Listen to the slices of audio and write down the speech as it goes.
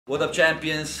What up,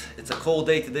 champions? It's a cold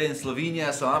day today in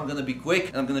Slovenia, so I'm gonna be quick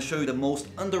and I'm gonna show you the most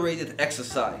underrated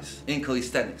exercise in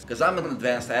calisthenics. Because I'm an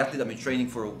advanced athlete, I've been training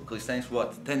for calisthenics for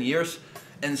what, 10 years?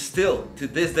 And still, to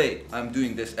this day, I'm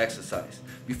doing this exercise.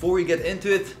 Before we get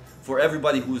into it, for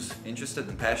everybody who's interested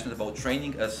and passionate about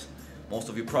training, as most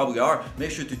of you probably are,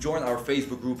 make sure to join our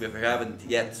Facebook group if you haven't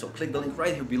yet. So click the link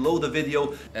right here below the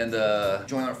video and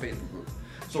join our Facebook group.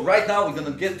 So right now we're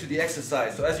gonna get to the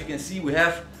exercise. So as you can see, we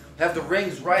have the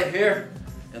rings right here.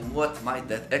 And what might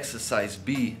that exercise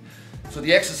be? So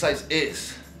the exercise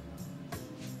is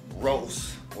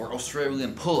rows or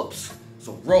Australian pull-ups.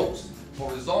 So rows,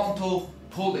 horizontal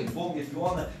pulling, boom. If you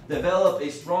want to develop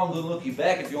a strong, good looking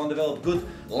back, if you want to develop good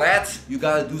lats, you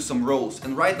gotta do some rows.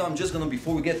 And right now I'm just gonna,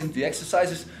 before we get into the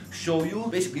exercises, show you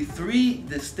basically 3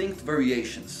 distinct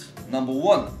variations. Number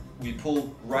 1, we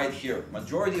pull right here.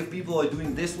 Majority of people are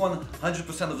doing this one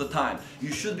 100% of the time.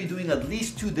 You should be doing at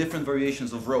least 2 different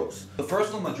variations of rows. The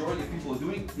first one majority of people are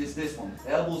doing is this one.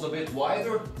 Elbows a bit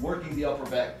wider, working the upper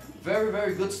back. Very,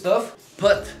 very good stuff,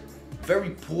 but very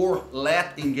poor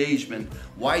lat engagement.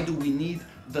 Why do we need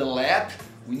the lat?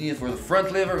 We need it for the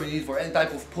front lever, we need it for any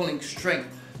type of pulling strength.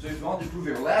 So if you want to improve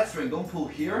your lat strength, don't pull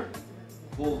here,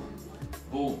 pull,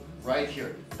 boom, right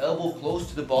here. Elbow close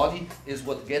to the body is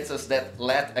what gets us that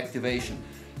lat activation.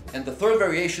 And the third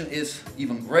variation is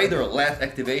even greater lat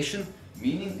activation,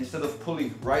 meaning instead of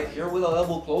pulling right here with our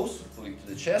elbow close, pulling to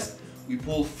the chest, we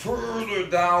pull further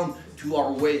down to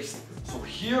our waist. So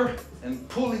here and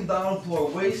pulling down to our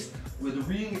waist with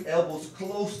really elbows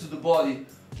close to the body,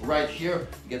 right here,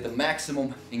 you get the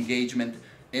maximum engagement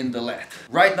in the lat.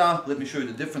 Right now, let me show you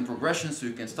the different progressions so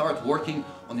you can start working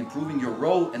on improving your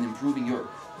row and improving your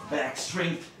back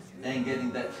strength and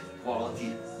getting that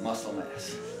quality muscle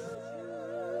mass.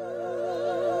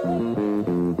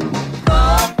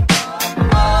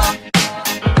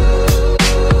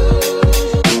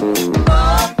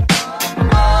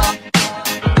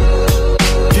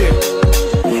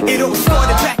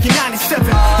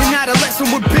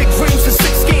 With big dreams and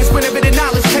 6 games whenever the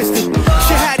knowledge tested.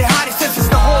 She had the hottest senses,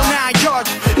 the whole 9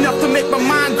 yards, enough to make my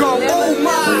mind go, oh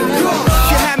my God.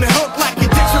 She had me hooked like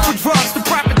addiction for drugs, the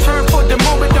proper term for the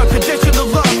moment, unconditional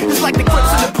love. It's like the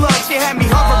grips in the blood, she had me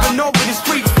hovering over the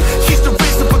streets. She's the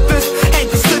reason for this,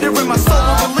 ain't considering my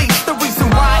solo release. The reason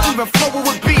why I even flow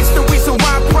with beats, the reason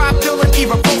why I'm prop-billing,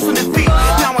 even posting the feet.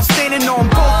 Now I'm standing on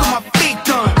both of my feet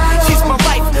done. She's my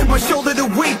life, my shoulder to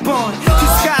weep on.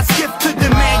 She's God's gift to the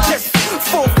man, just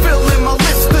fulfilling my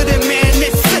list of the man.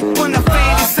 It's sick when I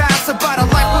fantasize about a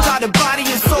life without a body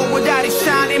and soul, without a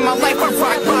shine in my life. I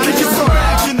rock bottom. Just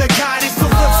imagine the guidance that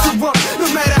lifts you up,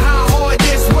 no matter how hard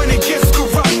it is when it gets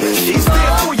corrupt. She's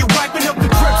there for you, wiping up the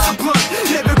drips of blood.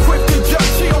 Never quick to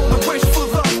judge, she only wish for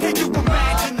love. Can you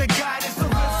imagine the guidance that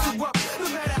lifts you up, no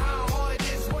matter how hard it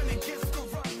is when it gets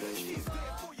corrupt. She's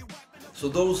there for you, wiping up. So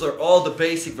those are all the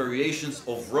basic variations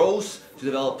of rows to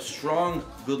develop strong,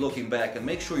 good-looking back, and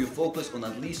make sure you focus on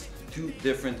at least 2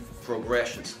 different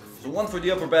progressions. So one for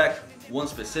the upper back, one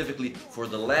specifically for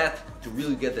the lat to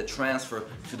really get the transfer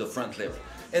to the front lever.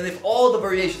 And if all the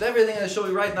variations, everything I show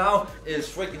you right now is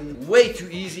freaking way too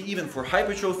easy, even for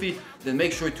hypertrophy, then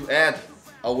make sure to add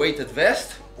a weighted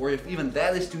vest. Or if even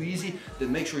that is too easy,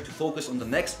 then make sure to focus on the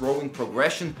next rowing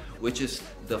progression, which is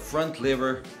the front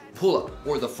lever pull-up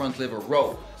or the front lever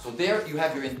row. So there you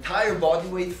have your entire body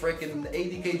weight, freaking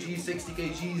 80 kgs, 60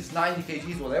 kgs, 90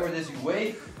 kgs, whatever it is you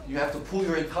weigh, you have to pull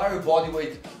your entire body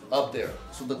weight up there.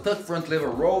 So the tuck front lever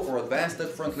row or advanced tuck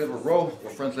front lever row or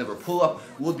front lever pull-up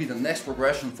would be the next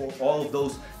progression for all of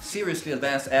those seriously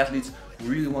advanced athletes who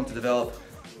really want to develop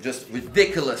just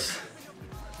ridiculous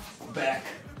back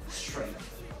strength.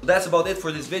 That's about it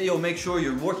for this video. Make sure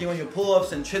you're working on your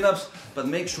pull-ups and chin-ups, but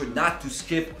make sure not to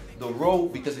skip the row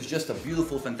because it's just a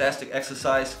beautiful, fantastic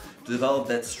exercise to develop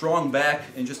that strong back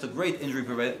and just a great injury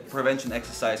prevention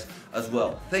exercise as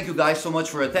well. Thank you guys so much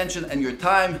for your attention and your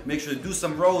time. Make sure to do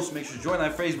some rows, make sure to join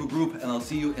our Facebook group, and I'll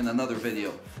see you in another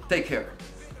video. Take care.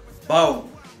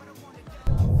 Boom.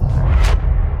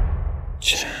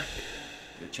 Champ.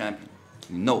 You're a champion.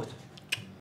 You know it.